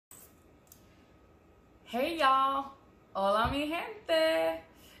Hey y'all, hola mi gente.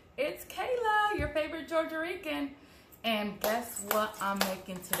 It's Kayla, your favorite Georgia Rican. And guess what I'm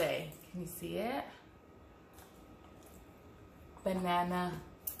making today? Can you see it? Banana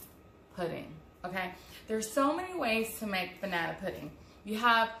pudding, okay? There's so many ways to make banana pudding. You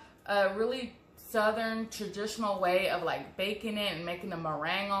have a really southern traditional way of like baking it and making the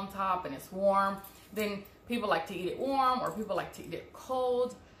meringue on top and it's warm. Then people like to eat it warm or people like to eat it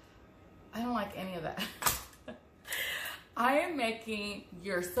cold. I don't like any of that. I am making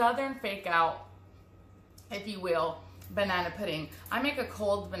your southern fake out, if you will, banana pudding. I make a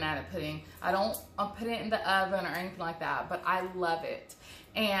cold banana pudding. I don't put it in the oven or anything like that, but I love it.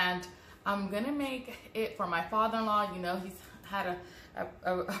 And I'm gonna make it for my father-in-law. You know, he's had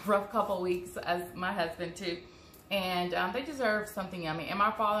a rough couple weeks, as my husband too. And they deserve something yummy. And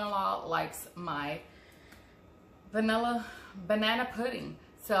my father-in-law likes my vanilla banana pudding.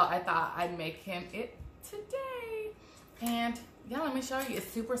 So I thought I'd make him it today. And yeah, let me show you.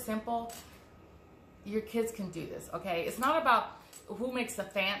 It's super simple. Your kids can do this, okay? It's not about who makes the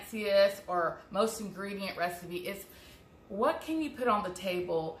fanciest or most ingredient recipe. It's what can you put on the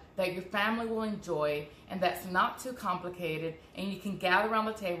table that your family will enjoy and that's not too complicated and you can gather around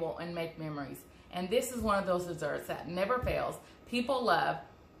the table and make memories. And this is one of those desserts that never fails, people love,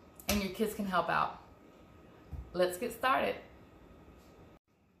 and your kids can help out. Let's get started.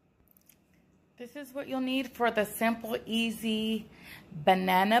 This is what you'll need for the simple, easy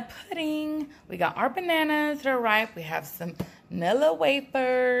banana pudding. We got our bananas that are ripe. We have some vanilla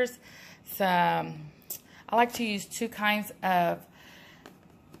wafers. I like to use two kinds of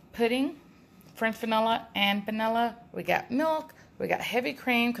pudding, French vanilla and vanilla. We got milk. We got heavy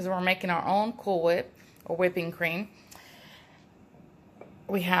cream because we're making our own Cool Whip or whipping cream.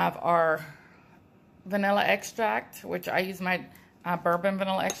 We have our vanilla extract, which I use my bourbon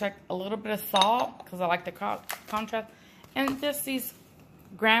vanilla extract, a little bit of salt because I like the contrast, and just these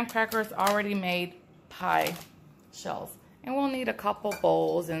graham crackers already made pie shells. And we'll need a couple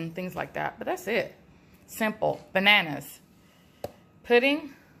bowls and things like that, but that's it. Simple. Bananas,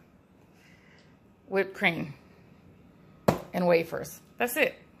 pudding, whipped cream, and wafers. That's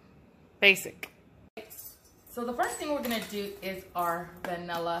it. Basic. So the first thing we're going to do is our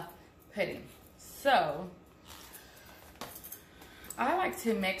vanilla pudding. So I like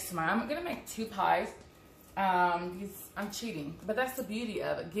to mix mine. I'm gonna make two pies. I'm cheating, but that's the beauty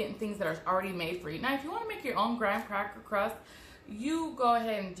of it, getting things that are already made for you. Now, if you want to make your own graham cracker crust, you go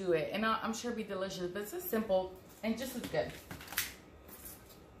ahead and do it, and I'm sure it'll be delicious. But it's just simple and just as good.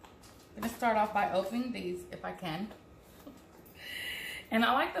 I'm gonna start off by opening these if I can. And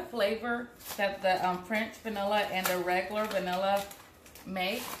I like the flavor that the French vanilla and the regular vanilla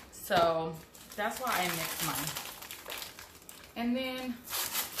make, so that's why I mix mine. And then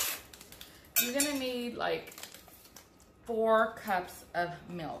you're gonna need like 4 cups of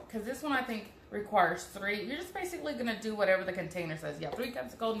milk, because this one I think requires 3. You're just basically gonna do whatever the container says. Yeah, 3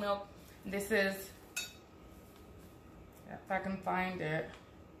 cups of cold milk. This is, if I can find it,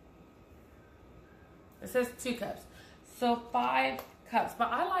 it says 2 cups. So 5 cups, but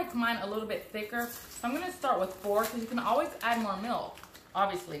I like mine a little bit thicker. So I'm gonna start with 4 because you can always add more milk.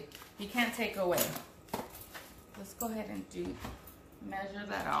 Obviously, you can't take away. Let's go ahead and measure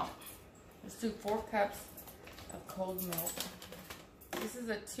that out. Let's do 4 cups of cold milk. This is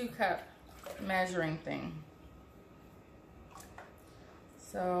a 2-cup measuring thing.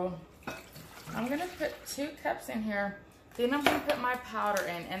 So I'm gonna put 2 cups in here. Then I'm gonna put my powder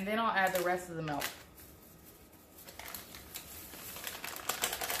in, and then I'll add the rest of the milk.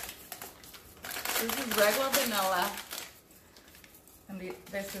 This is regular vanilla, and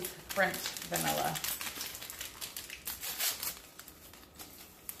this is French vanilla.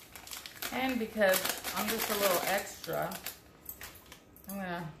 And because I'm just a little extra, I'm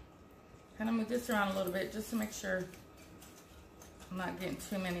gonna kind of move this around a little bit just to make sure I'm not getting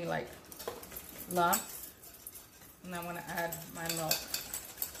too many like lumps. And I'm gonna add my milk.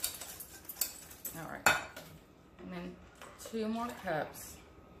 All right, and then 2 more cups.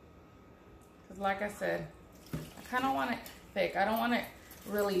 Because like I said, I kind of want it thick. I don't want it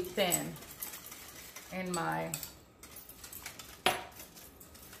really thin in my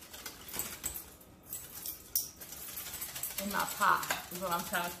pot, is what I'm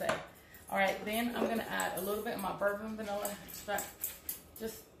trying to say. All right, then I'm gonna add a little bit of my bourbon vanilla extract,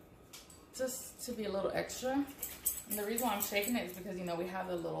 just to be a little extra. And the reason why I'm shaking it is because, you know, we have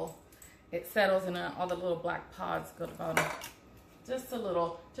the little, it settles and all the little black pods go to the bottom. Just a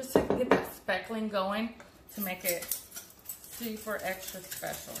little, just to get that speckling going to make it super extra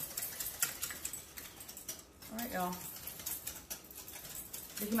special. All right, y'all.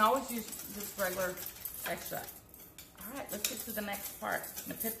 You can always use just regular extract. All right, let's get to the next part.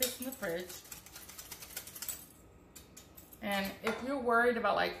 I'm gonna put this in the fridge. And if you're worried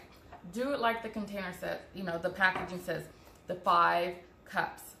about like, do it like the container says, you know, the packaging says, the 5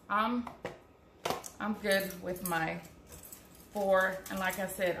 cups. I'm good with my 4, and like I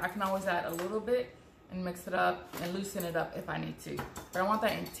said, I can always add a little bit and mix it up and loosen it up if I need to. But I want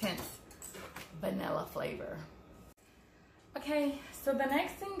that intense vanilla flavor. Okay, so the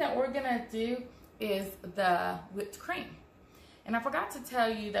next thing that we're gonna do is the whipped cream. And I forgot to tell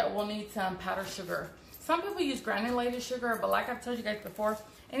you that we'll need some powdered sugar. Some people use granulated sugar, but like I've told you guys before,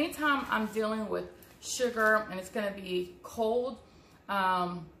 anytime I'm dealing with sugar and it's gonna be cold,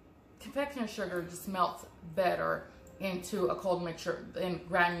 confectioner sugar just melts better into a cold mixture than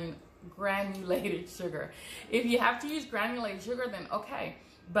granulated sugar. If you have to use granulated sugar, then okay,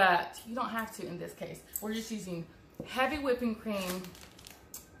 but you don't have to in this case. We're just using heavy whipping cream,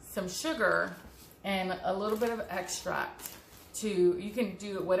 some sugar, and a little bit of extract. You can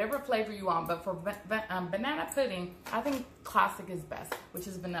do whatever flavor you want, but for banana pudding, I think classic is best, which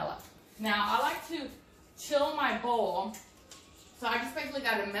is vanilla. Now, I like to chill my bowl, so I just basically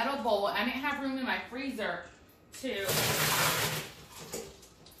got a metal bowl. I didn't have room in my freezer to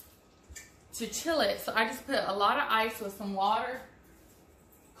chill it, so I just put a lot of ice with some water,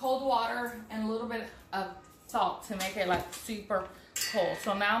 cold water, and a little bit of salt to make it like super cold.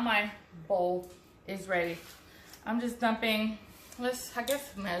 So now my bowl is ready. I'm just dumping, let's, I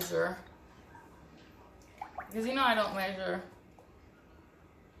guess, measure, because you know I don't measure.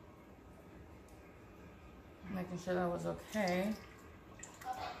 Making sure that was okay.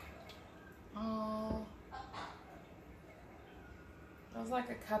 Oh, that was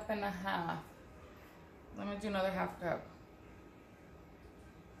like a cup and a half. Let me do another half cup.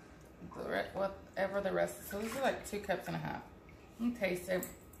 Whatever the rest is. So this is like 2 cups and a half. And taste it.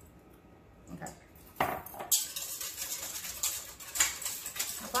 Okay.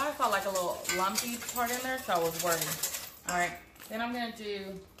 I thought I felt like a little lumpy part in there, so I was worried. Alright, then I'm going to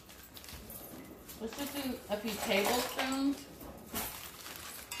do, let's just do a few tablespoons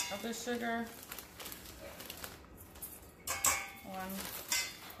of the sugar. 1.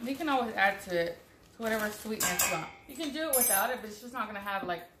 And you can always add to it to whatever sweetness you want. You can do it without it, but it's just not going to have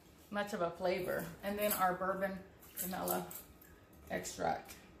like much of a flavor. And then our bourbon vanilla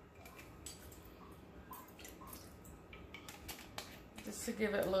extract. Just to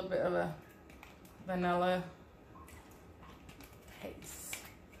give it a little bit of a vanilla taste.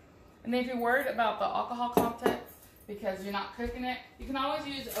 And then if you're worried about the alcohol content because you're not cooking it, you can always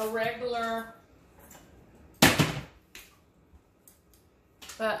use a regular,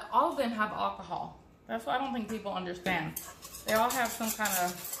 but all of them have alcohol. That's what I don't think people understand. They all have some kind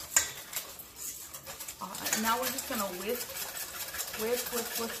of, now we're just gonna whisk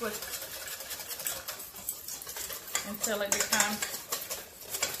until it becomes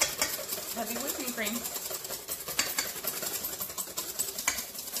heavy whipping cream.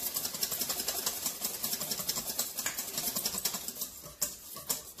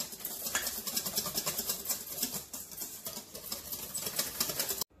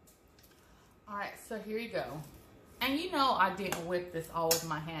 All right, so here you go. And you know I didn't whip this all with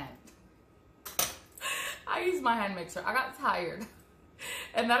my hand. I used my hand mixer. I got tired.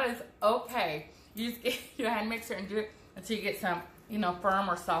 And that is okay. You just get your hand mixer and do it until you get some, you know, firm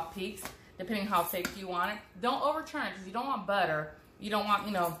or soft peaks, depending how thick you want it. Don't overturn it because you don't want butter. You don't want,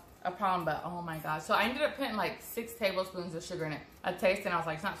 you know, a problem, but oh my gosh. So I ended up putting like 6 tablespoons of sugar in it. I tasted and I was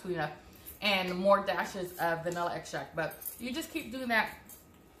like, it's not sweet enough. And more dashes of vanilla extract. But you just keep doing that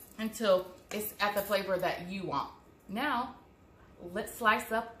until it's at the flavor that you want. Now, let's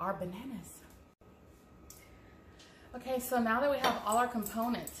slice up our bananas. Okay, so now that we have all our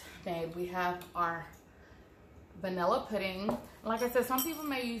components made, we have our vanilla pudding. Like I said, some people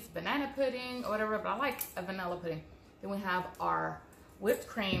may use banana pudding or whatever, but I like a vanilla pudding. Then we have our whipped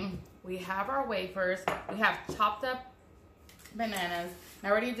cream. We have our wafers. We have chopped up bananas. I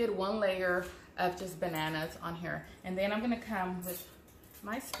already did 1 layer of just bananas on here. And then I'm gonna come with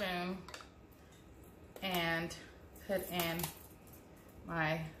my spoon and put in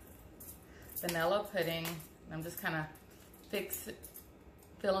my vanilla pudding. I'm just kind of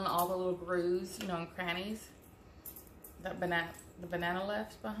filling all the little grooves, you know, and crannies that the banana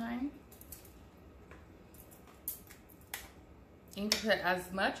left behind. You can put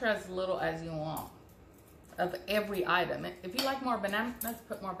as much or as little as you want of every item. If you like more bananas,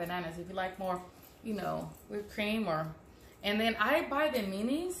 put more bananas. If you like more, you know, whipped cream or, and then I buy the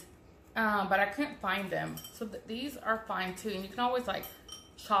minis, but I couldn't find them. So these are fine too. And you can always like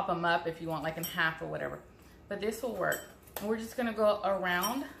chop them up if you want, like in half or whatever. But this will work. And we're just gonna go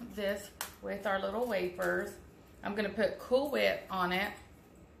around this with our little wafers. I'm gonna put Cool Whip on it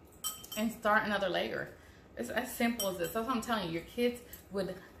and start another layer. It's as simple as this. That's what I'm telling you. Your kids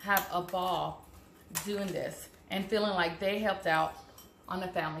would have a ball doing this and feeling like they helped out on a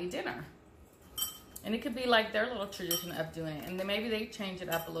family dinner. And it could be like their little tradition of doing it. And then maybe they change it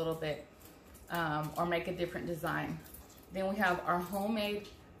up a little bit or make a different design. Then we have our homemade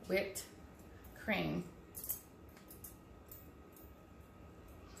whipped cream.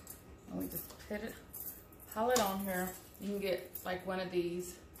 And we just pile it on here. You can get like one of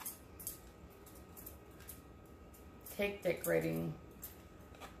these cake decorating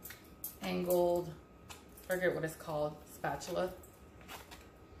angled, forget what it's called, spatula.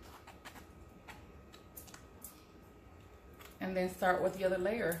 And then start with the other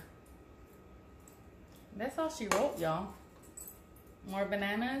layer. That's all she wrote, y'all. More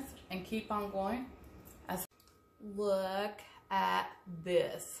bananas and keep on going. Look at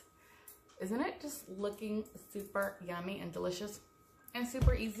this. Isn't it just looking super yummy and delicious? And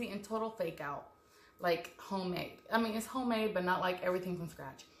super easy and total fake out. Like homemade. I mean, it's homemade, but not like everything from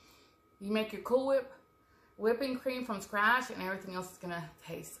scratch. You make your Cool Whip whipping cream from scratch and everything else is gonna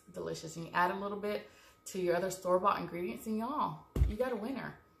taste delicious. And you add a little bit to your other store-bought ingredients and y'all, you got a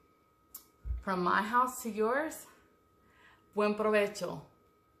winner. From my house to yours, buen provecho.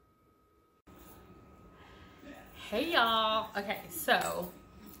 Hey y'all. Okay, so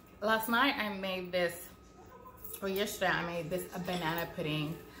last night I made this, or yesterday I made this banana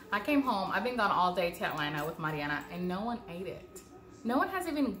pudding. I came home, I've been gone all day to Atlanta with Mariana and no one ate it. No one has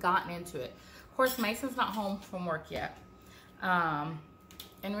even gotten into it. Of course, Mason's not home from work yet.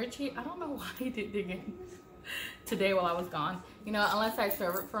 And Richie, I don't know why he didn't dig in today while I was gone. You know, unless I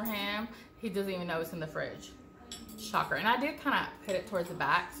serve it for him, he doesn't even know it's in the fridge. Shocker. And I did kind of put it towards the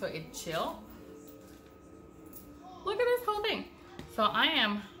back so it'd chill. Look at this whole thing. So I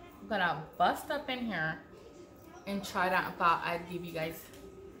am gonna bust up in here and try it out. I thought I'd give you guys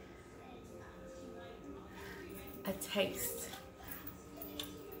a taste.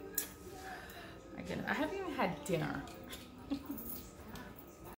 Again, I haven't even had dinner.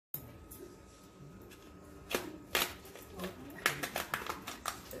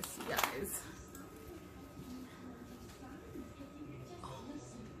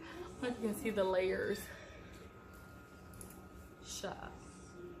 You can see the layers. Shut up.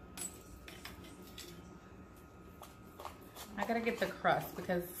 I gotta get the crust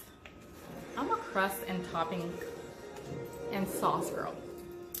because I'm a crust and topping and sauce girl.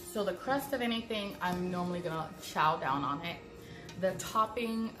 So the crust of anything, I'm normally gonna chow down on it. The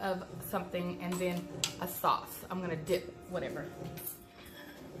topping of something and then a sauce. I'm gonna dip whatever.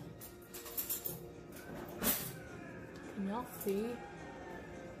 Can y'all see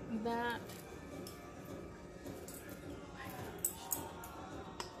that?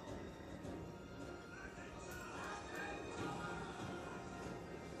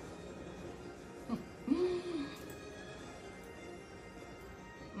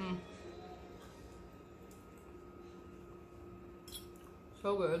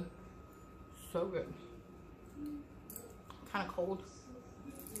 So good. So good. Kind of cold.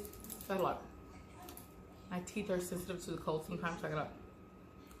 So like, my teeth are sensitive to the cold sometimes, so I gotta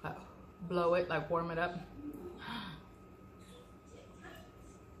blow it, like warm it up.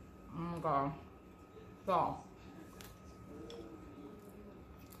 Oh my god. God.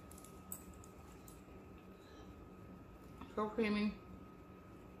 So creamy.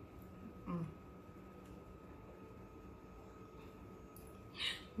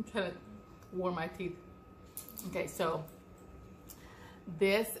 I'm trying to warm my teeth. Okay, so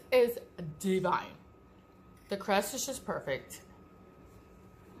this is divine. The crust is just perfect.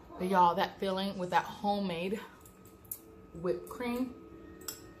 But y'all, that feeling with that homemade whipped cream,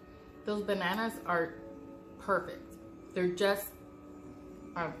 those bananas are perfect. They're just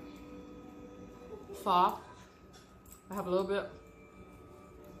soft. I have a little bit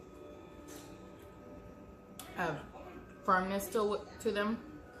of firmness still to them.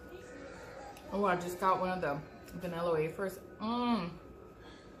 Oh, I just got one of the vanilla wafers.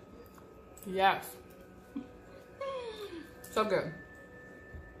 Yes. So good.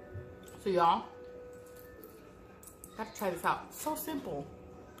 So y'all, gotta try this out. So simple.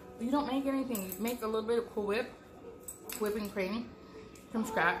 You don't make anything. You make a little bit of Cool Whip, whipping cream from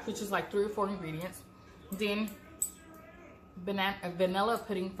scratch, which is like 3 or 4 ingredients. Then vanilla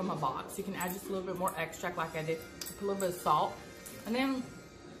pudding from a box. You can add just a little bit more extract like I did. Put a little bit of salt. And then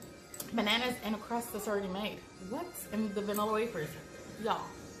bananas and a crust that's already made. What? And the vanilla wafers. Y'all,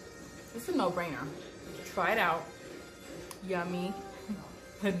 it's a no-brainer. Try it out. Yummy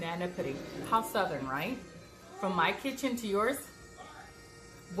banana pudding. How southern, right? From my kitchen to yours,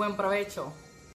 Buen provecho.